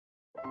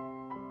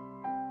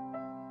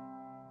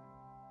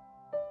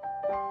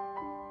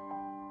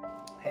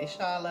Hey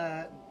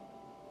Charlotte.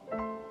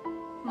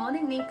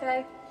 Morning,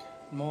 Nico.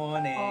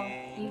 Morning. Or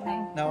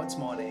evening. No, it's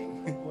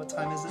morning. What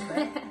time is it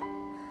there?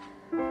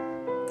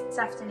 It's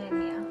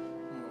afternoon here.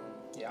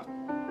 Yeah,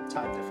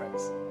 time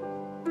difference.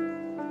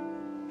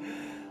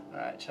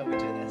 Alright, shall we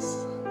do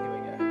this? Here we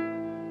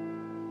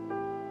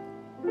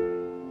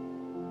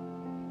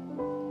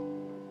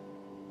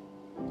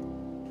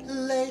go.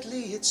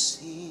 Lately it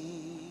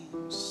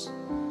seems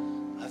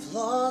I've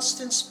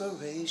lost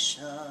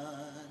inspiration.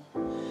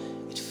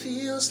 It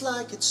feels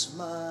like it's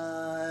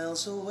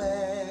miles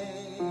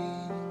away.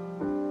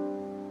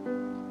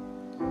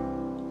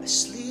 I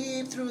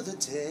sleep through the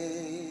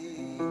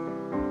day,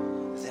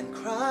 then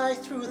cry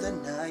through the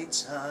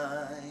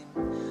nighttime.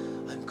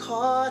 I'm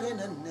caught in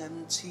an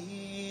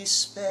empty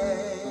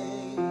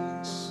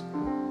space.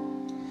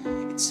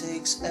 It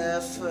takes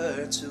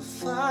effort to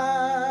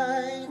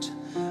fight.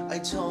 I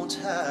don't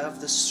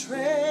have the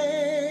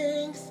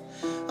strength.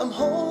 I'm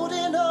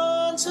holding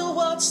on to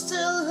what's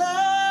still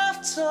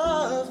left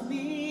of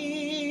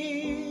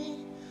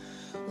me.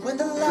 When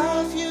the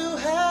life you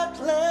had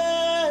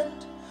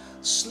planned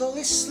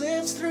slowly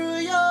slips through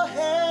your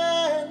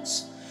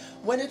hands,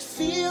 when it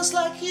feels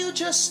like you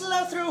just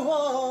slept through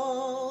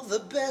all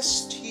the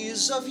best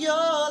years of your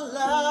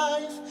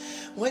life,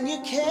 when you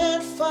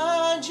can't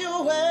find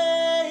your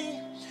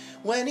way,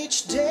 when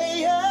each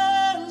day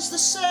ends the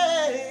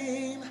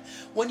same,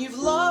 when you've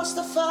lost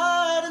the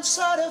fight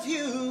inside of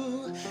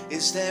you,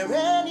 is there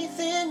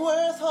anything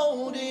worth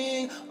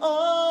holding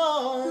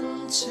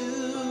on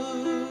to?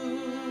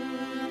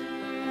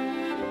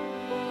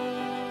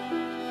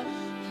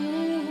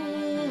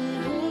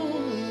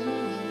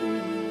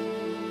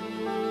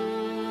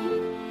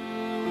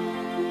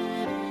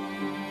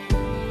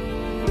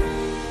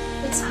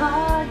 It's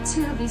hard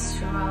to be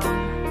strong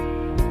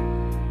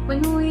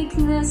when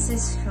weakness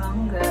is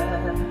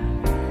stronger.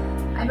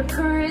 I'm a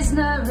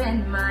prisoner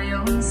in my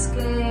own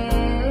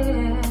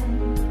skin.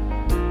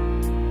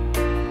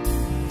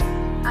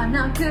 I'm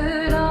not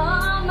good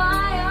on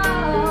my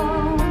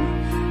own.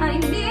 I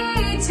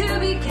need to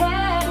be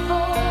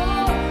careful.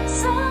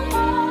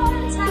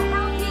 Someone to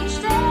help each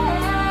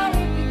day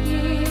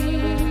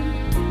begin.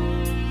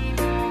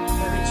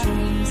 There are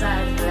dreams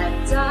I've let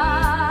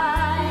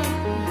die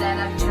that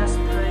I've just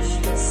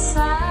pushed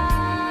aside.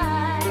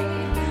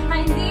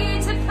 I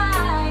need to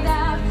find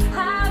out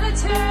how to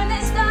turn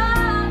this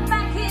dark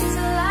back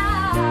into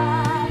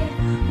light.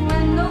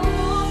 When the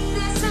warmth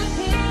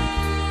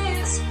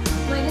disappears,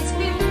 when it's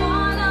been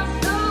one of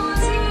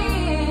those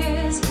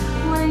years,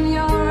 when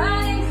you're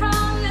running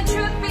from the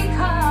truth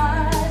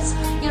because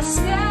you're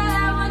scared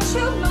of what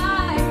you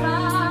might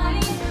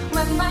find,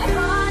 when my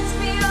heart's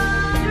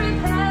beyond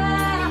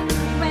repair,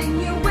 when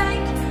you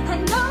wake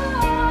and no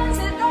one's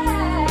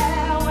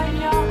there, when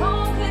your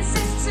home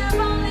consists of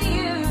only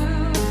you,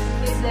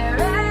 is there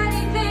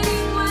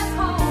anything worth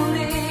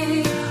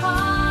holding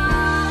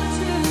on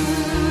to?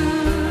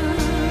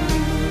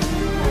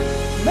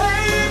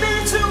 Maybe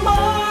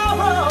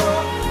tomorrow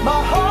my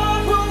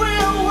heart will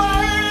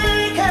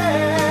reawaken,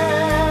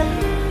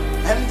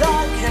 and I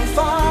can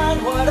find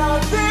what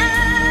I've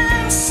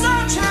been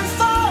searching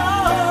for.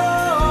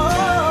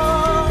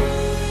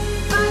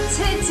 But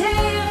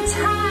today I'm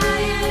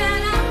tired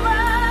and I'm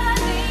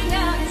running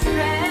out of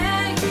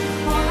strength.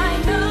 All I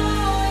know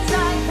is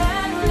I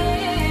can't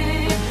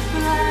live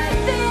like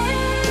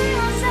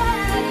this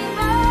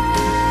anymore.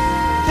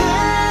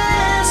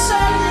 This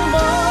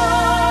anymore.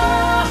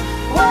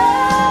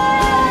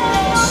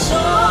 We're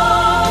so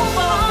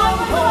far from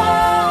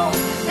home,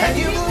 and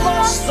you've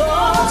lost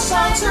all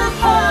signs of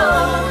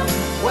hope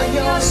when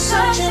you're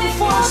searching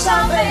for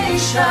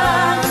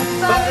salvation,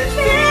 but it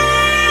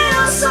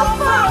feels so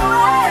far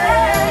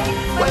away.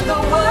 When the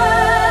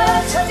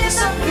words have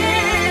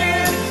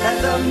disappeared and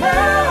the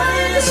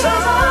memories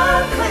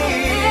are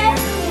clear,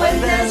 when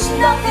there's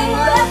nothing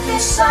left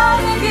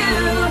inside of you,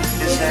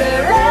 is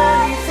there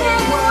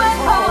anything worth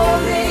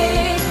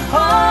holding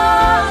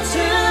on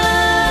to?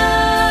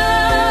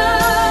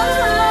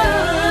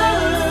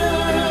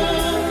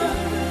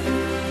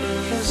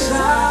 'Cause I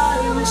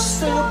will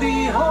still be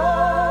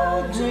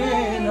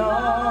holding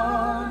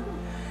on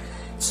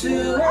to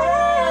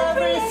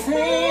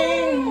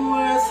everything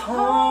worth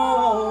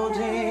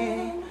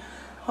holding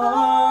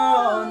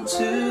on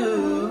to.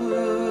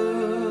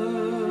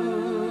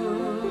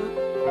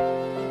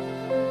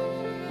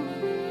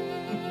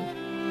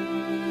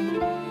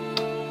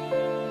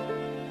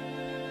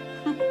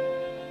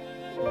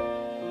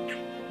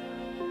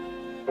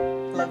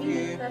 Love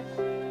you.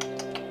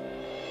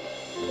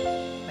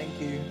 Thank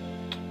you.